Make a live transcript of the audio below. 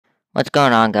What's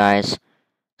going on, guys?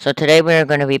 So today we're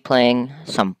going to be playing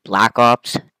some Black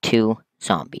Ops 2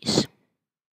 Zombies.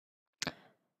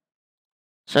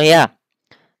 So yeah,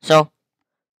 so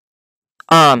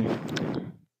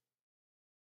um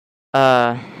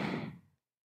uh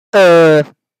uh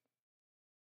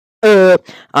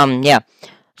yeah.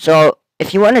 So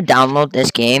if you want to download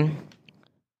this game,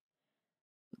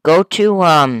 go to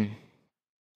uh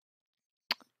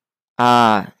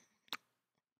I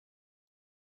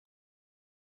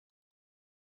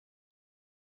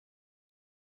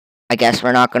guess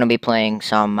we're not going to be playing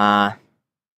some um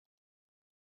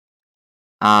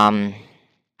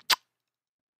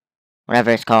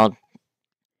whatever it's called.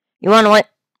 You want to what?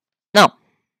 No.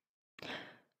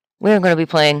 We're going to be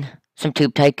playing some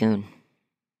Tube Tycoon.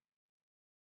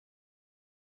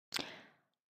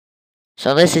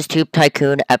 So this is Tube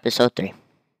Tycoon episode 3.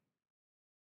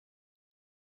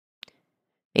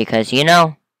 Because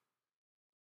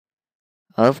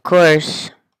of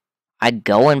course, I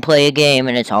go and play a game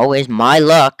and it's always my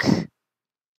luck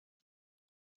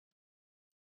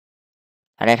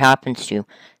that it happens to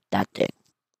that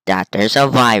there's a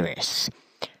virus.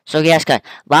 So yes, guys,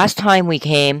 last time we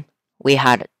came, we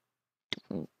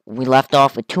left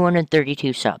off with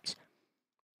 232 subs.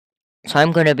 So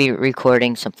I'm going to be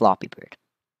recording some Floppy Bird.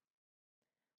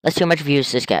 Let's see how much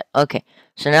views this get. Okay,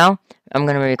 so now I'm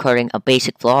going to be recording a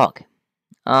basic vlog.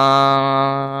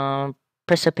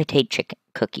 Precipitate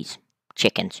chickens.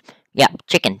 Yeah,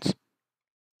 chickens.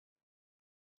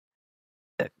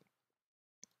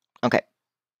 Okay.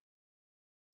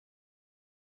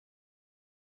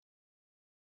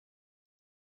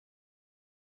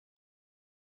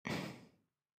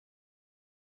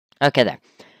 Okay, there.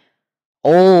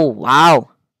 Oh, wow.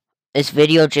 This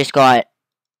video just got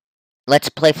Let's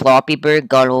Play Floppy Bird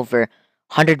got over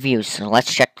 100 views, so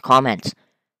let's check the comments.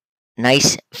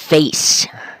 Nice face.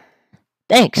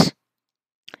 Thanks.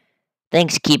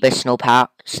 Thanks, Kiba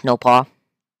Snowpaw.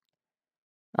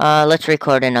 Let's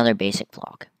record another basic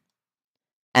vlog.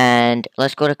 And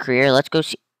let's go to career. Let's go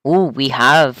see. Ooh, we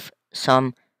have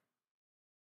some.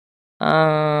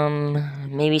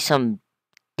 Maybe some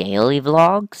daily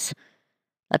vlogs.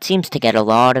 That seems to get a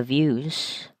lot of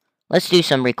views. Let's do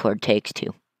some record takes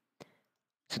too.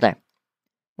 So there.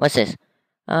 What's this?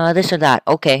 This or that.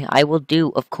 Okay, I will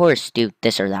of course, do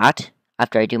this or that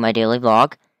after I do my daily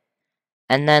vlog.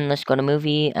 And then let's go to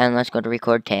movie, and let's go to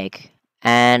record take.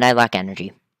 And I lack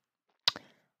energy.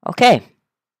 Okay.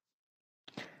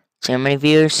 See how many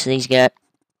views these get.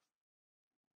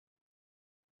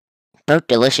 Broke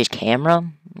Delicious Camera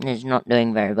is not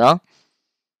doing very well.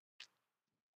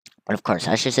 But of course,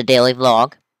 that's just a daily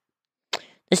vlog.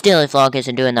 This daily vlog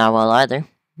isn't doing that well either.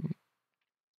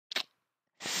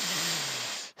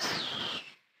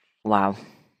 Wow.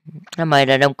 I might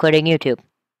end up quitting YouTube.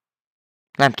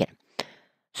 I'm kidding.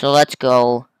 So let's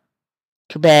go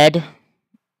to bed.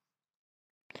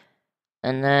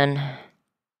 And then,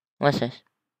 what's this?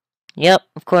 Yep,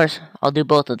 of course, I'll do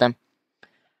both of them.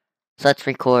 So let's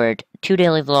record 2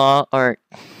 daily vlog, or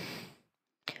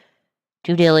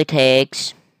 2 daily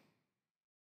takes.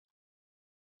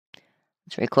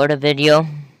 Let's record a video,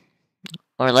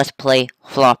 or let's play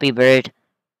Floppy Bird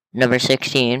number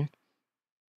 16.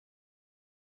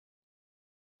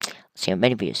 Let's see how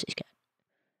many views these get.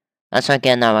 That's not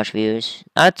getting that much views.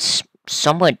 That's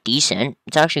somewhat decent.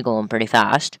 It's actually going pretty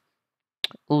fast.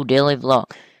 Ooh, daily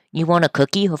vlog. You want a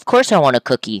cookie? Of course I want a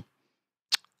cookie.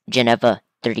 Geneva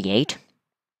 38.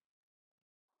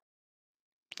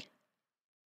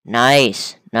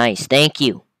 Nice. Thank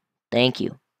you.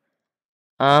 Is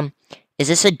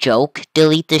this a joke?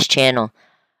 Delete this channel.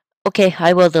 Okay,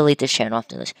 I will delete this channel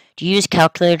after this. Do you use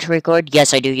calculator to record?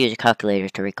 Yes, I do use a calculator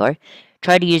to record.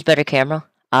 Try to use better camera.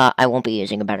 I won't be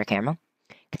using a better camera.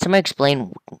 Can somebody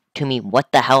explain to me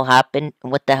what the hell happened?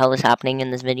 What the hell is happening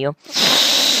in this video?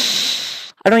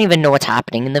 I don't even know what's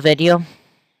happening in the video.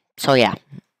 So yeah,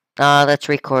 let's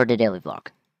record a daily vlog.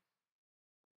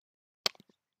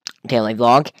 Daily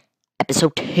vlog,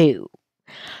 episode 2.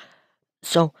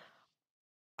 So,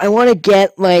 I want to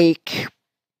get like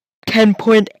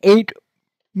 10.8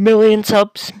 million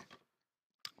subs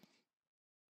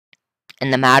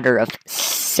in the matter of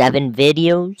 7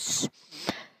 videos,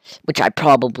 which I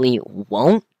probably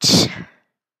won't,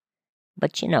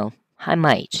 but I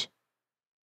might.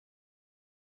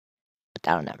 But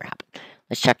that'll never happen.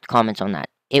 Let's check the comments on that.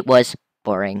 It was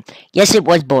boring. Yes, it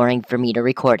was boring for me to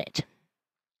record it.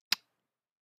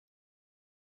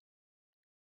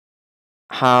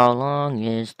 How long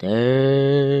is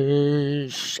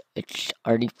this? It's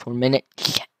already 4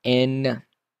 minutes in.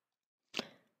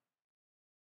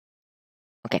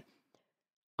 Okay.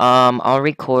 I'll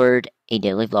record a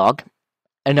daily vlog.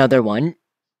 Another one.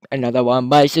 Another one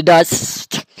bites the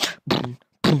dust. Boom,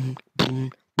 boom,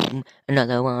 boom, boom.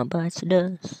 Another one bites the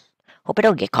dust. Hope I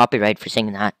don't get copyright for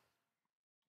singing that.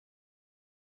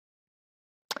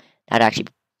 That'd actually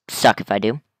suck if I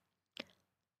do.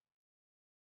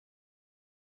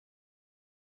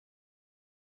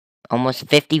 Almost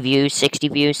 50 views, 60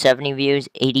 views, 70 views,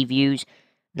 80 views,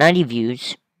 90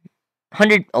 views,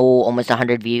 100, oh, almost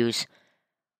 100 views.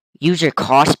 User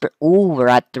cost per, ooh, we're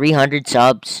at 300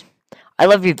 subs. I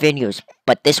love your videos,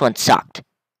 but this one sucked.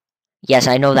 Yes,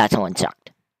 I know that one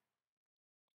sucked.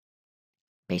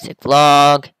 Basic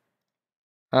vlog.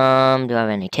 Do I have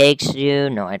any takes to do?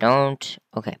 No, I don't.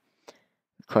 Okay.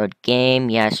 Record game.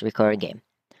 Yes, record game.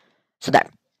 So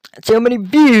that. Let's see how many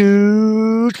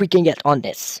views we can get on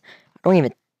this. I don't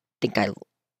even think I...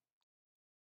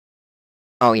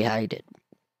 Oh, yeah, I did.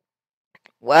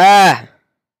 Wow.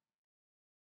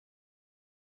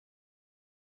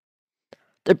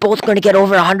 They're both going to get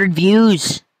over 100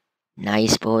 views.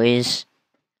 Nice, boys.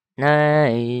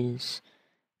 Nice.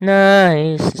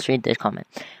 Nice. Let's read this comment.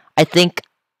 I think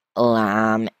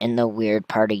I'm in the weird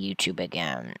part of YouTube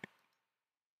again.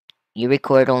 You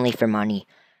record only for money.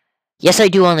 Yes, I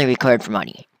do only record for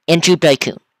money. In Tube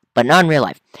Tycoon. But not in real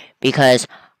life. Because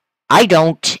I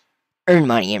don't earn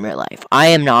money in real life. I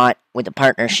am not with a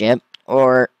partnership.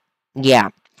 Or, yeah.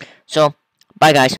 So, bye guys.